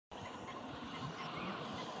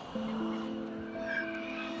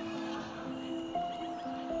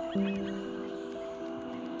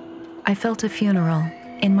I Felt a Funeral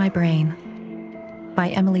in My Brain by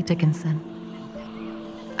Emily Dickinson.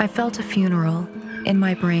 I felt a funeral in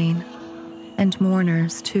my brain, and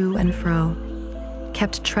mourners to and fro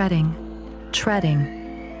kept treading,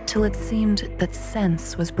 till it seemed that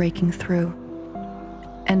sense was breaking through.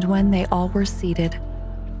 And when they all were seated,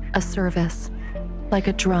 a service, like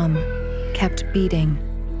a drum, kept beating,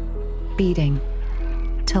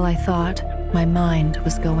 till I thought my mind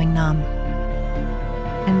was going numb.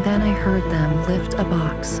 And then I heard them lift a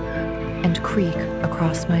box and creak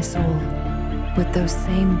across my soul with those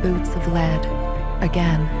same boots of lead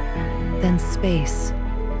again. Then space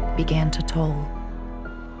began to toll.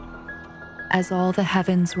 As all the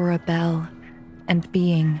heavens were a bell and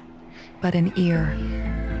being but an ear,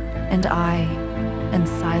 and I and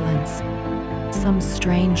silence, some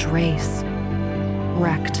strange race,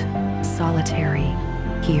 wrecked, solitary,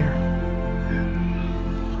 here.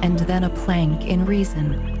 And then a plank in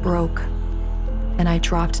reason broke, and I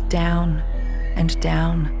dropped down,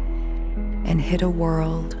 and hit a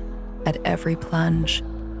world at every plunge,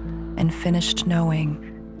 and finished knowing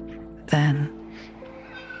then.